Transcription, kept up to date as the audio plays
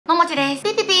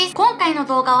回の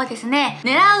動画はですね、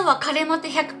狙うは彼モテ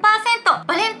 100%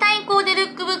 バレンタインコーデル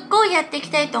ックブックをやっていき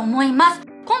たいと思います。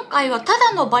今回はた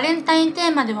だのバレンタインテ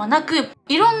ーマではなく、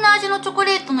いろんな味のチョコ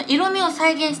レートの色味を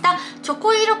再現したチョ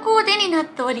コ色コーデになっ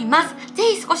ております。ぜ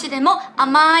ひ少しでも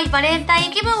甘いバレンタイ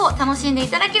ン気分を楽しんでい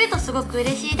ただけるとすごく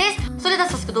嬉しいです。それでは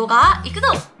早速動画いくぞ。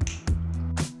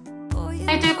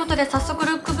はい、ということで早速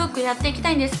ルックブックやっていきた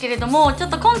いんですけれども、ちょっ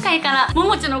と今回からも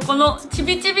もちのこのち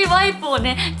びちびワイプを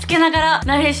ねつけながら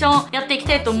ナレーションやっていき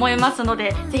たいと思いますの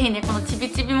で、ぜひねこのち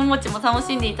びちびももちも楽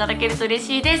しんでいただけると嬉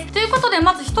しいです。ということで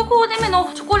まず1コーデ目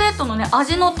のチョコレートのね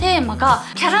味のテーマが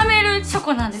キャラメルチョ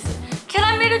コなんです。キャ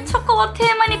ラメルチョコをテ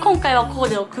ーマに今回はコー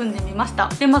デを組んでみました。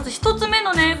でまず1つ目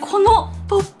のねこの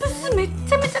トップスめっ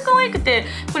ちゃめちゃ可愛くて、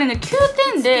これね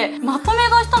Qoo10でまとめ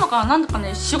買いしたのかな、なんだか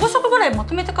ね 4,5 色ぐらいま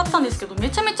とめて買ったんですけど、め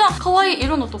ちゃめちゃ可愛い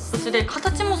色のトップスで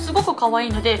形もすごく可愛い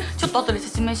のでちょっと後で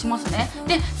説明しますね。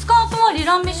でスカートはリ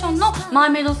ルアンビションのマー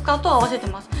メイドスカートを合わせて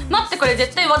ます。待って、これ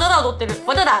絶対和田だ踊ってる。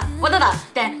和田だ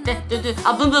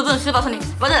あブンブンブンスーパーソニック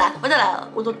和田だ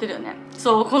踊ってるよね。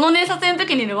そう、このね撮影の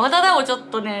時にね和田だをちょっ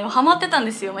とねハマってたん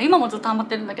ですよ。今もずっとハマっ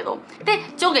てるんだけど。で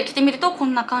上下着てみるとこ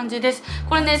んな感じです。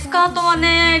これねスカートは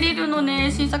ねリルの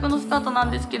ね新作のスカートな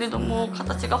んですけれども、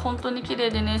形が本当に綺麗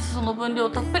でね裾の分量を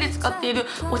たっぷり使っている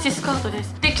推しスカートで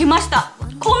す。できました。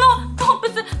このトップ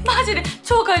スマジで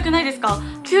超可愛くないですか。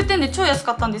Qoo10で超安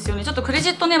かったんですよね。ちょっとクレ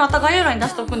ジットねまた概要欄に出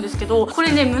しておくんですけど、こ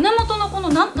れね胸元のこの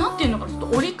なんていうのかな、ちょ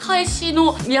っと折り返し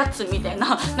のやつみたい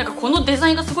な、なんかこのデザ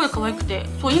インがすごい可愛くて、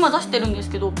そう今出してるんで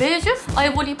すけど、ベージュア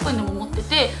イボリーっぽいのも持って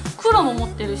て黒も持っ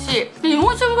てるし、で4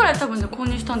色ぐらい多分ね購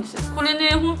入したんですよ。これね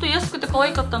ほんと安くて可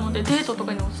愛かったのでデートと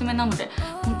かにおすすめなので、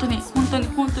本当にお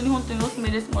すすめ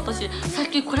です。私最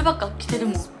近こればっか着てる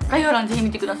もん。概要欄ぜひ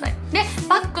見てください。で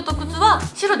バッグと靴は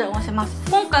白で合わせます。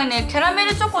今回ねキャラメ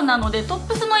ルチョコなのでトッ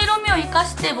プスの色味を生か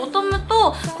してボトム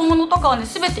と小物とかはね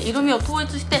全て色味を統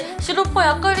一して白っぽい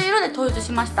明るい色で統一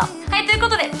しました。はい、というこ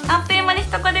とであっという間に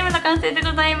1コーデ目の完成で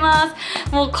ございま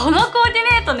す。もうこのコーディ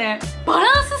ネートねバ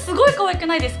ランスすごい可愛く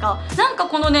ないですか。なんか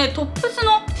このねトップス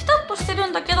のピタッとしてる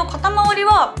んだけど肩周り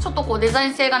はちょっとこうデザイ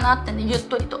ン性があってねゆっ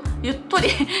たり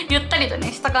と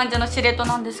ねした感じのシルエット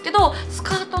なんですけど、ス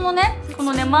カートのねこ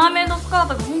のねマーメイドスカー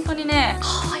トが本当にね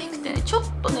可愛くてね、ちょっ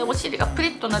とねお尻がプリ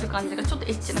ッとなる感じがちょっとエ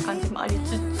ッチな感じもあり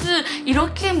つつ、色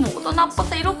気も大人っぽ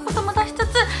さ色っぽさも出しつ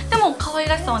つ、でも可愛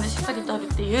らしさはねしっかりとある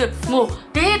っていう、もう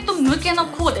デート向けの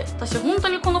コーデ。私本当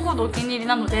にこのコーデお気に入り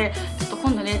なので、ちょっと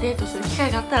今度ねデートする機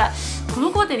会があったらこの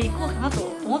コーデで行こうかなと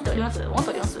思っております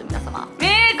皆様。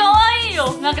可愛い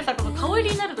よ。なんかさこの顔入り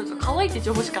になるとちょっと可愛いって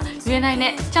情報しか言えない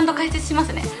ね。ちゃんと解説しま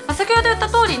すね。先ほど言った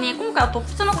通りに今回はトッ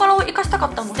プスのカラーを生かしたか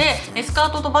ったので、スカ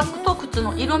ートとバッグと靴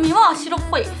の色味は白っ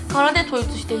ぽいカラーで統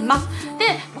一しています。で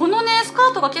このねスカ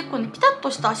ートが結構ねピタッ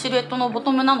としたシルエットのボ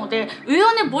トムなので、上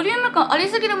はねボリューム感あり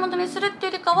すぎるものにするってい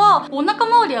うよりかはお腹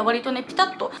周りは割とねピタ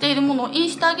ッとしているものをイン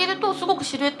してあげるとすごく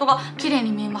シルエットが綺麗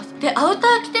に見えます。でアウタ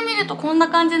ー着てみるとこんな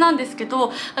感じなんですけ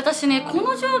ど、私ねこ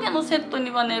の上下のセット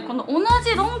にはねこの同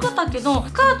じロング丈の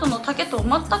スカートの丈と全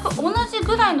く同じ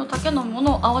ぐらいの丈のも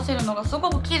のを合わせるのがすご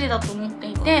く綺麗だと思って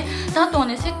いて、であとは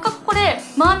ねせっかくこれ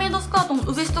マーメイドスカートの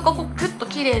ウエストがこうグッと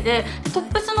綺麗でト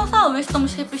ップスのさウエストも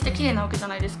シェイプして綺麗なわけじゃ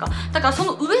ないですか。だからそ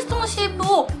のウエストのシェイプ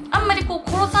をあんまりこう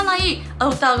殺さないア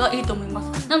ウターがいいと思い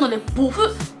ます。なのでボ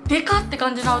フデカって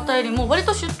感じのアウターよりも割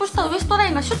とシュッとしたウエストラ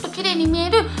インがシュッと綺麗に見え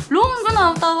るロングの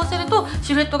アウターを合わせると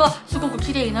シルエットがすごく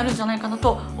綺麗になるんじゃないかな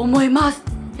と思います。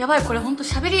やばい、これほんと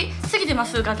喋りすぎてま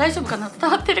すが大丈夫かな、伝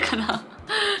わってるかな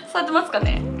伝わってますか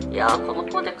ね。いやーこの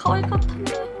コーデ可愛かったね。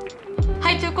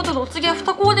はい、ということでお次は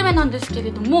2コーデ目なんですけれ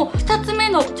ども、2つ目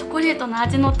のチョコレートの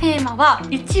味のテーマは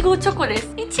いちごチョコで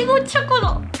す。いちごチョコ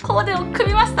のコーデを組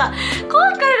みました。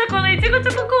今回のこのいちごチ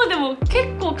ョココーデも結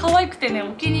構可愛くてね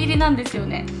お気に入りなんですよ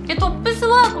ね。でトップス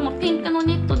はこのピンクの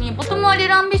ニットにボトムはリ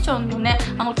ルアンビションのね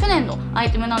去年のア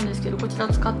イテムなんですけど、こちらを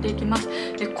使っていきます。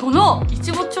でこのい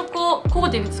ちごチョココー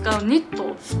デに使うニッ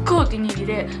トすっごいお気に入り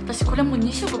で、私これも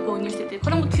2色購入してて、こ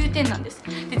れもQoo10なんです。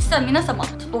で実は皆様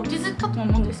ちょっとお気づきかと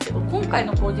思うんですけど、今回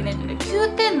のコーディネートで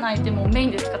Qoo10のアイテムをメイ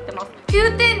ンで使ってます。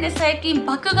Qoo10で最近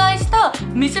爆買いした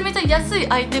めちゃめちゃ安い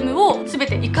アイテムを全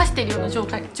て活かしているような状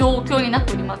況になっ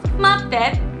ております。待っ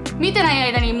て、見てない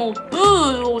間にもうブ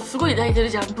ーをすごい抱いてる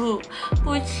じゃん。ブ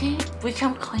ーちゃ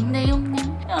ん可愛いんだよね。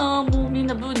もうみん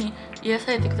なブーに癒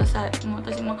されてください。もう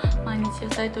私も毎日癒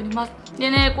されております。で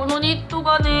ねこのニット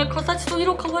がね形と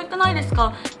色可愛くないです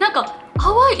か。なんか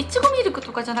淡いいちごミルク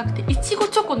とかじゃなくていちご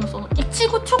チョコのいち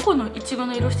ごチョコのいちご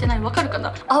の色してない？わかるか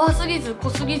な？淡すぎず濃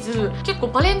すぎず結構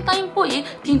バレンタインっぽい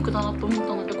ピンクだなと思っ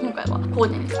たので今回はコー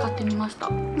デに使ってみました。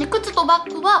で靴とバ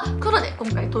ッグは黒で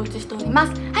今回統一しておりま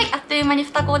す。はい、あっという間に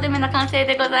2コーデ目の完成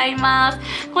でございます。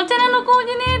こちらのコー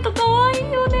ディネートかわい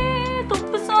いよね。ト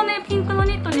ップスはねピンクの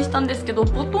ニットにしたんですけど、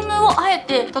ボトムをあえ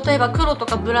て例えば黒と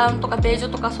かブラウンとかベージ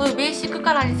ュとかそういうベーシック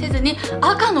カラーにせずに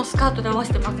赤のスカートで合わ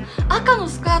せてます。赤の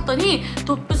スカートに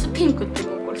トップスピンクって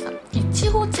これさいち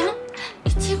ごちゃ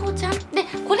んで、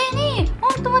これに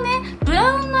本当はねブ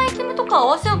ラウンのアイテムとか合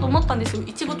わせようと思ったんですよ。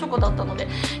いちごチョコだったので。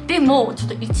でもちょっ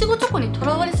といちごチョコにと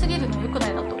らわれすぎるのは良くな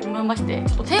いなと思いまして、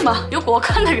ちょっとテーマよくわ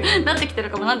かんなくなってきてる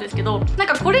かもなんですけど、なん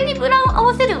かこれにブラウン合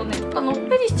わせるとねのっ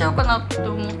ぺりしちゃうかなって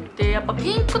思って、やっぱ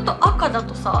ピンクと赤だ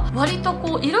とさ割と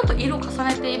こう色と色を重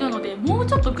ねているので、もう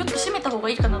ちょっとグッと締めた方が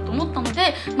いいかなと思ったの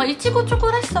で、いちごチョコ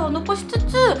らしさを残しつ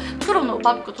つ黒の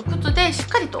バッグと靴でしっ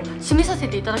かりと締めさせ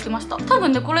ていただきました。多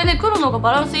分ねこれね黒の方が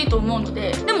バランスいいと思うの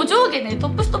で、でも上下ねト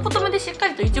ップスとボトムでしっか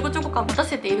りといちごチョコ感も出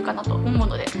せているかなと思う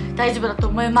ので大丈夫だと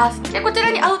思います。でこち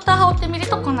らにアウター羽織ってみる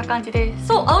とこんな感じです。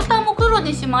そう、アウターも黒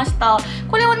にしました。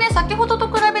これはね先ほどと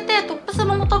比べてトップス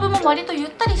もボトムも割とゆっ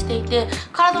たりしていて、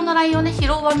体のラインをね拾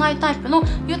わないタイプの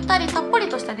ゆったりたっぷり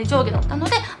としたね上下だったの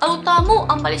で、アウター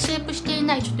もあんまりシェイプしてい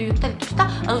ないちょっとゆったりとした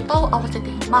アウターを合わせて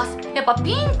います。やっぱ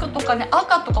ピンクとかね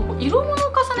赤とかこう色物を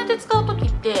重ねて使う時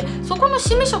ってそこの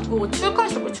締め色を中間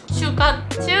色を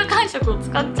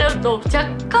使っちゃうと若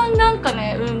干なんか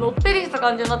ね、のっぺりした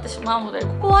感じになってしまうので、こ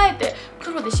こはあえて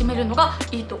黒で締めるのが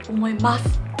いいと思いま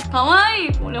す。かわい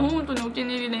い、これ本当にお気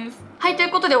に入りです。はい、とい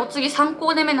うことでお次3コ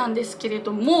ーデ目なんですけれ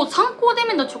ども、3コーデ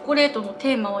目のチョコレートの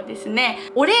テーマはですね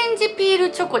オレンジピー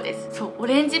ルチョコです。そう、オ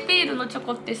レンジピールのチョ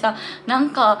コってさなん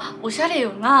かおしゃれ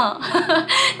よな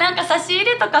なんか差し入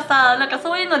れとかさ、なんか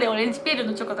そういうのでオレンジピール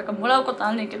のチョコとかもらうことあ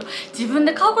んねんけど、自分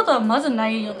で買うことはまずな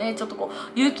いよね。ちょっとこ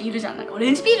う勇気いるじゃん。なんかオレ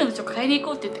ンジピールのチョコ買いに行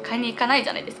こうって言って買いに行かないじ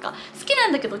ゃないですか。好きな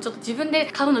んだけどちょっと自分で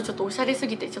買うのちょっとおしゃれす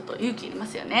ぎてちょっと勇気いりま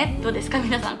すよね。どうですか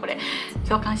皆さん、これ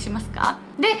共感しますか？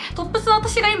でトップスは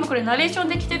私が今これナレーション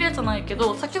で着てるやつなんやけ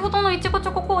ど、先ほどのいちごチ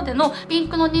ョココーデのピン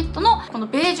クのニットのこの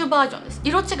ベージュバージョンです。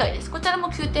色違いです。こちらも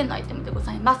9点のアイテムでご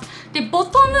ざいます。でボ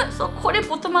トム、そうこれ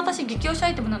ボトム私激推しア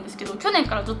イテムなんですけど、去年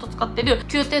からずっと使ってる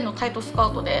9点のタイトスカ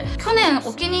ートで、去年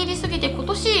お気に入りすぎて今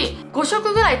年5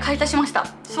色ぐらい買い足しました。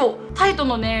そうタイト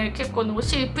のね結構ねお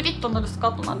尻プリッとなるスカ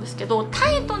ートなんですけど、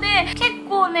タイトで結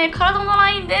構ね体の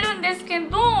ライン出るんですけ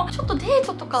ど、ちょっとデー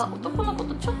トとか男の子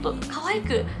とちょっと可愛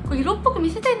くこう色っぽく見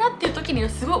せたいなっていう時には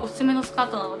すごいおすすめのスカー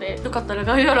トなので、よかったら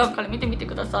概要欄から見てみて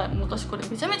ください。もう私これ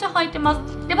めちゃめちゃ履いてま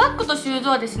す。でバッグとシューズ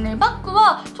はですね、バッグ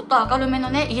はちょっと明るめ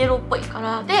のねイエローっぽいカ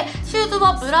ラーで、シューズ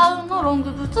はブラウンのロン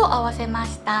グブーツを合わせま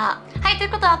した。はい、という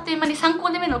ことであっという間に3コ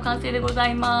ーデ目の完成でござ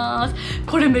います。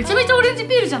これめちゃめちゃオレンジ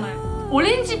ピールじゃない？オ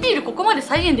レンジピールここまで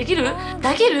再現できる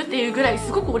っていうぐらい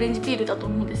すごくオレンジピールだと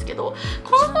思うんですけど、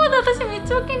このコーデ私めっ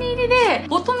ちゃお気に入りで、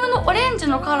ボトムのオレンジ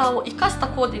のカラーを生かした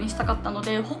コーデにしたかったの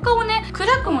で、他をね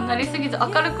暗くもなりすぎず明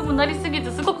るくもなりすぎ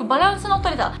ず、すごくバランスの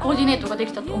取れたコーディネートがで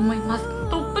きたと思います。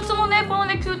トップスもねこの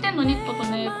ね9点のニットと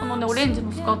ねこのねオレンジ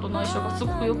のスカートの相性がす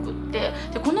ごくよくって、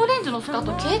でこのオレンジのスカー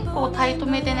ト結構タイト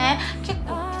めでね結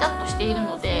構ピタッとしている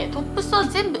ので、トップスは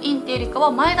全部インっていうよりか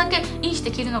は前だけインして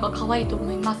着るのが可愛いと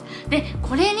思います。で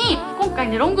これに今回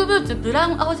ねロングブーツブラ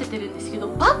ウン合わせてるんですけど、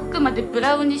バッグまでブ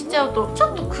ラウンにしちゃうとち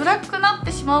ょっと暗くなっ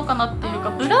てしまうかなっていうか、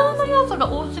ブラウンの要素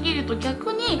が多すぎると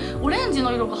逆にオレンジ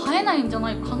の色が映えないんじゃ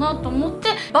ないかなと思って、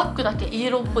バッグだけイエ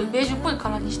ローっぽいベージュっぽいカ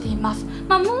ラーにしています。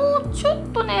もうちょっ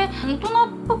とね大人っ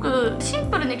ぽくシ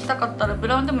ンプルに着たかったらブ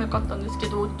ラウンでもよかったんですけ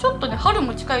ど、ちょっとね春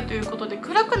も近いということで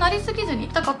暗くなりすぎずに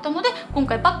着たかったので、今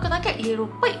回バッグだけイエロー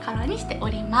っぽいカラーにしてお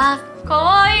ります。か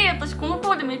わいい。私この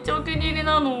コーデめっちゃお気に入り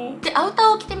なので、アウター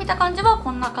を着てみた感じは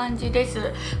こんな感じです。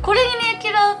これにね着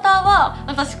るアウターは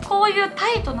私こういう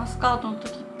タイトなスカートの時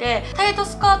ってタイト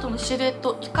スカートのシルエッ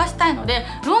トを生かしたいので、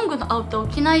ロングのアウターを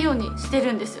着ないようにして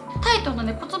るんです。タイトの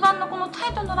ね骨盤のこの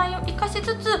タイトのラインを生かし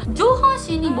つつ、上半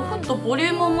身にもふっとボリュ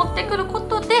ームを持ってくるこ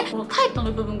とで、このタイト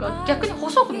の部分が逆に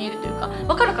細く見えるというか、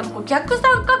わかるかな、こう逆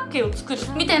三角形を作る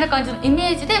みたいな感じのイメ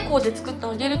ージでコーデ作って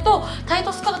あげると、タイ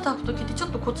トスカート履く時ってちょっ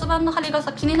と骨盤の張りが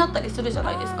さ気になったりするじゃ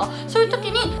ないですか。そういう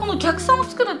時にこの逆三を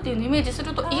作るっていうのをイメージす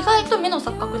ると意外と目の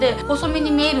錯覚で細め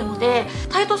に見えるので、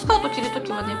タイトスカート着る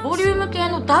時はねボリューム系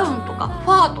のダウンとか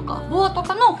ファーとかボアと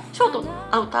かのショートの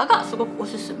アウターがすごくお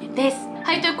すすめです。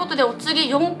はい、ということでお次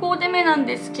4コーデ目なん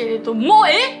ですけれども、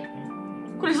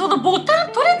これそのボタ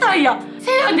ン取れたんや。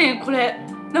せやねん、これ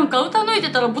なんかアウター脱いで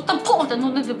たらボタンポンって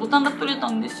乗っててボタンが取れた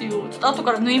んですよ。ちょっと後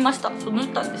から縫いました。そう縫っ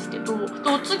たんですけど、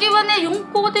お次はね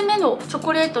4コーデ目のチョ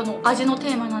コレートの味のテ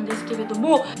ーマなんですけれど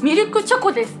も、ミルクチョ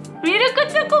コです。ミル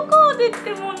クチョココーデっ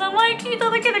てもう名前聞いた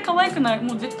だけで可愛くない？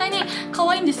もう絶対に可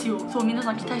愛いんですよ。そう、皆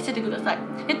さん期待しててください。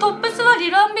でトップスは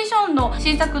リルアンビションの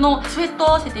新作のスウェットを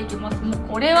合わせていきます。もう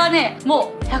これはね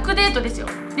もう100デートですよ。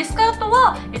でスカート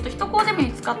は、1コーデ目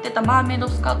に使ってたマーメイド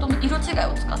スカートの色違い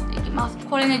を使っていきます。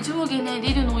これね上下ね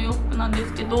リルのお洋服なんで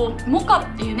すけど、モカ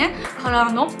っていうねカラ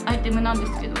ーのアイテムなんで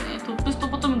すけどね、トップスと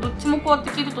ボトムどっちもこうやっ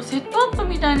て着るとセットアップ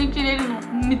みたいに着れるの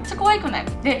めっちゃ可愛くない？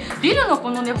でリルのこ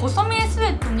のね細見えスウェ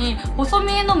ットに細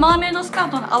見えのマーメイドスカ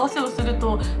ートの合わせをする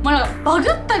と、まあ、なんかバグ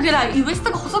ったぐらいウエスト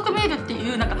が細く見えるって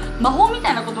いうなんか魔法み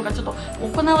たいなことがちょっと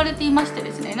行われていまして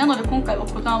ですね、なので今回は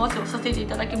この合わせをさせてい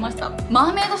ただきました。マ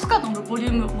ーメイドスカートのボリュ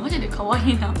ームマジで可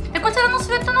愛いな。でこちらのス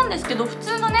ウェットなんですけど、普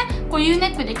通のねこう U ネ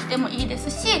ックで着てもいいです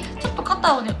し、ちょっと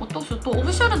肩をね落とすとオ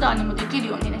フショルダーにもできる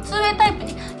ようにね 2way タイプ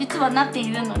に実はなってい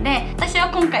るので、私は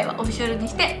今回はオフショルに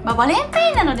して、バレンタ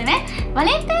インなのでね、バ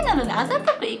レンタインなのであざ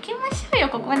とくいきましょうよ。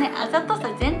ここはねあざとさ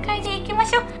全開でいきま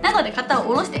しょう。なので肩を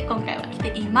下ろして今回は着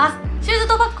ています。シューズ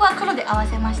とバッグは黒で合わ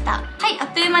せました。はい、あ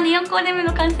っという間に4コーデ目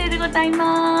の完成でござい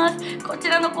ます。こち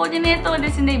らのコーディネートはで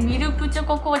すねミルクチョ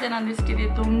ココーデなんですけれ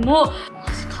ども、マ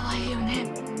ジ可愛いよね。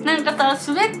なんかさ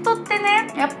スウェットって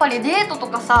ねやっぱりデートと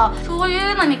かさそう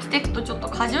いうのに着ていくとちょっと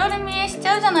カジュアル見えしち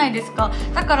ゃうじゃないですか。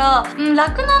だから、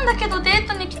楽なんだけどデー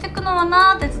トに着てくのは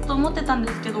なーってずっと思ってたん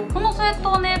ですけど、このスウェッ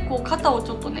トをねこう肩を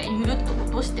ちょっとねゆるっと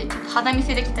落としてちょっと肌見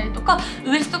せできたりとか、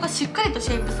ウエストがしっかりと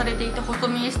シェイプされていて細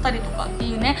見えしたりとかって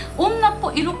いうね女っ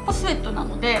ぽ色っぽスウェットな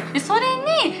ので、それ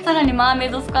にさらにマーメ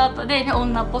イドスカートで、ね、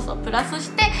女っぽさをプラス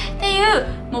してってい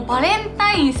うもうバレン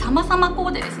タイン様々コ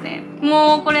ーデですね。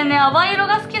もうこれね淡い色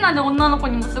が好きなんで女の子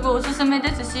にもすごいおすすめで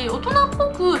すし、大人っぽ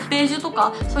くベージュと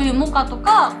かそういうモカと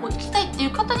かを着たいってい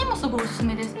う方にもすごいおすす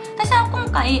めです。私は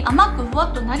今回甘くふわ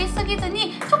っとなりすぎず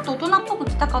にちょっと大人っぽく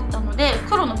着たかったので、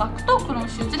黒のバッグと黒の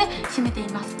シューズで締めてい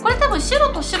ます。これ多分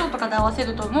白と白とかで合わせ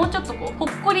るともうちょっとこうほっ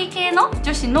こり系の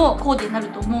女子のコーデになる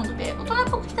と思うので、大人っ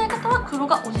ぽく着たい方は黒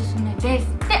がおすすめです。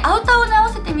でアウターをね合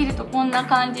わせてみるとこんな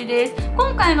感じです。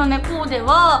今回のねコーデ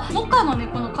はモカのね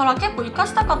このカラー結構活か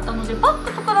したかったので、バッ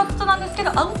グとかは普通なんですけ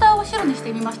どアウターを白にし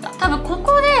てみました。多分こ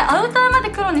こでアウターまで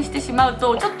黒にしてしまう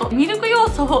とちょっとミルク要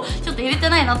素をちょっと入れて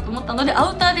ないなと思ったので、ア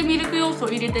ウターでミルク要素を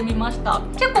入れてみました。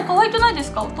結構可愛くないで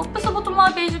すか？トップスボトムは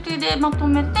ベージュ系でまと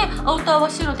めて、アウターは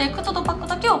白で靴とバッグ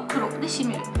だけを黒で締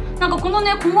める。なんかこの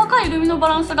ね細かい色味のバ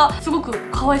ランスがすごく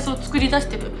可愛さを作り出し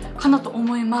てるかなと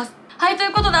思います。はい、とい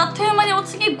うことであっという間にお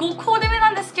次5コーデ目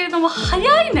なんですけれども、早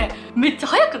いね。めっちゃ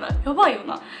早くない？やばいよ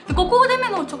な。5コーデ目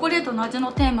のチョコレートの味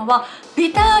のテーマは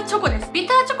ビターチョコです。ビ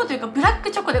ターチョコというかブラッ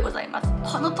クチョコでございます。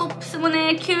このトップスも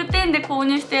ね9点で購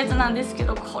入したやつなんですけ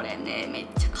ど、これねめっ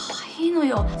ちゃ可愛いの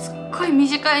よ。すっごい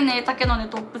短いね丈のね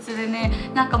トップスでね、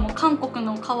なんかもう韓国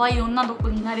の可愛い女の子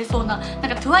になれそうな、なんか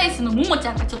TWICE のももち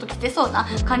ゃんがちょっと着てそうな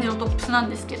感じのトップスなん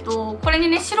ですけど、これに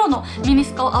ね白のミニ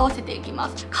スカを合わせていき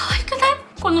ます。可愛くない？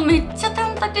このめっちゃ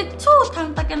短丈超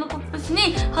短丈のトップス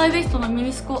にハイウエストのミ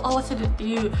ニスカを合わせるって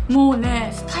いう、もう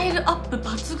ねスタイルアップ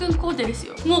抜群コーデです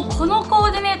よ。もうこのコ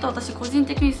ーディネート私個人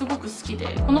的にすごく好きで、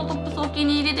このトップスお気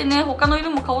に入りでね他の色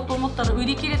も買おうと思ったら売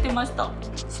り切れてました。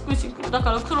シクシクだ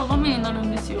から黒のみになるん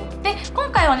ですよ。で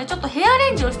今回はねちょっとヘアアレ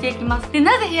ンジをしていきます。で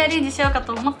なぜヘアアレンジしようか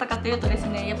と思ったかというとです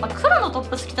ね、やっぱ黒のトッ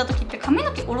プス着た時って髪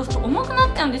の毛下ろすと重くな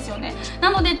っちゃうんですよね。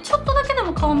なのでちょっとだけで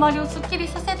も顔周りをすっきり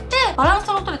させてバランス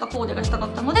の取れたコーデがしたかっ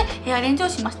たのでヘアアレンジを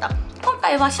しました。今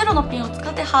回は白のピンを使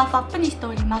ってハーフアップにして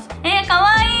おります。か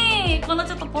わいい。この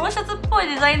ちょっとポロシャツっぽい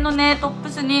デザインのねトップ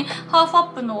スにハーフア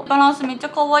ップのバランスめっちゃ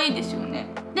可愛いですよね。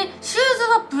でシューズ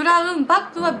はブラウン、バ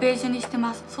ッグはベージュにして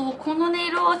ます。そうこのね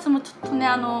色合わせもちょっとね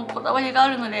こだわりがあ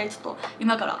るのでちょっと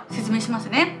今から説明します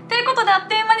ね。ということであっ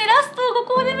という間にラスト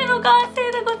5コーデ目の完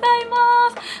成でございま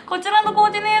す。こちらのコ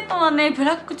ーディネートはねブ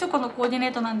ラックチョコのコーディネ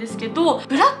ートなんですけど、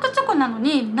ブラックチョコなの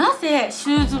になぜシ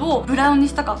ューズをブラウンに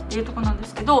したかっていうとこなんで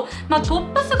すけど、ト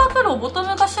ップスが黒ボト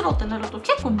ムが白ってなると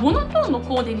結構モノトーンの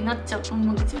コーデになっちゃうと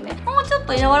思うんですよね。もうちょっ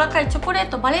と柔らかいチョコレー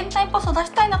トバレンタインっぽさ出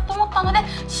したいなと思ったので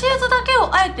シューズだけ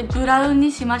をあえてブラウン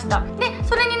にしました。で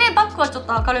それにねバッグはちょっ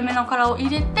と明るめのカラーを入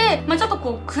れて、ちょっと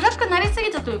こう暗くなりす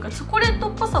ぎたというかチョコレート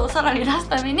っぽさをさらに出す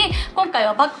ために今回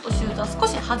はバッグとシューズは少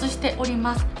し外しており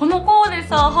ます。このコーデ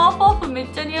さハーフアップめ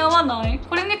っちゃ似合わない？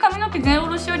これに髪の毛全下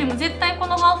ろしよりも絶対こ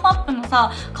のハーフアップの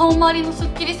さ顔周りのス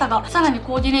ッキリさがさらに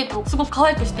コーディネートをすごく可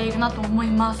愛くしているなと思い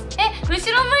ます。後ろ向い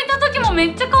た時もめ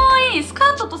っちゃ可愛い。スカ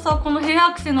ートとさこのヘア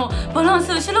アクセのバラン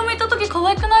ス、後ろ向いた時可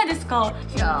愛くないですか？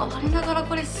いやー我ながら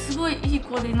これすごいいい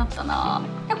コーデになったな。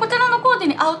でこちらのコーデ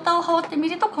にアウターを羽織ってみ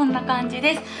るとこんな感じ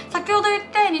です。先ほど言っ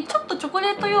たようにちょっとチョコ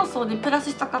レート要素をねプラス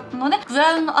したかったのでブ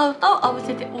ラウンのアウターを合わ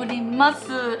せております。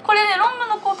これねロン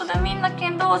グのコートでみんな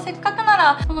剣道、せっかくな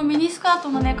らこのミニスカート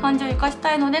のね感じを生かし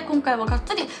たいので今回はがっ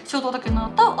つりショート丈のア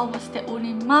ウターを合わせてお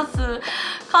ります。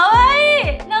かわ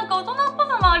いい。なんか大人っぽ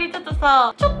さもありつつ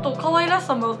さ、ちょっと可愛らし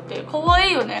さもあって可愛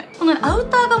いよね。この、ね、アウ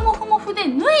ターがモフモフで脱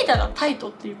いだらタイト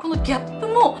っていうこのギャップ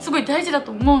もすごい大事だ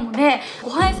と思うので、ご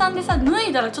飯屋さんでさ脱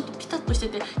いだらちょっとピタッとして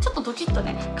てちょっとドキッと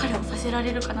ね彼をさせら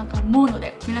れるかなと思うの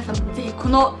で、皆さんもぜひこ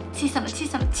の小さな小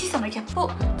さな小さなギャップ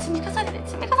を積み重ねて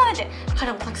積み重ねて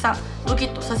彼をたくさんドキ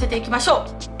ッとさせていきましょ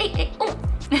う。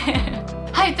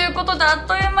はい、ということであっ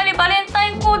という間にバレンタ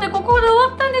インコーデここで終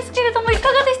わったんですけれども、い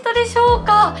かがでしたでしょう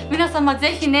か。皆様ぜ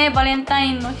ひねバレンタ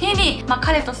インの日に、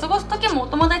彼と過ごす時もお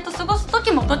友達と過ごす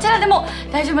時もどちらでも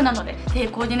大丈夫なので、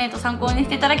コーディネート参考にし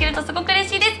ていただけるとすごく嬉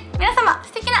しいです。皆様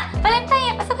素敵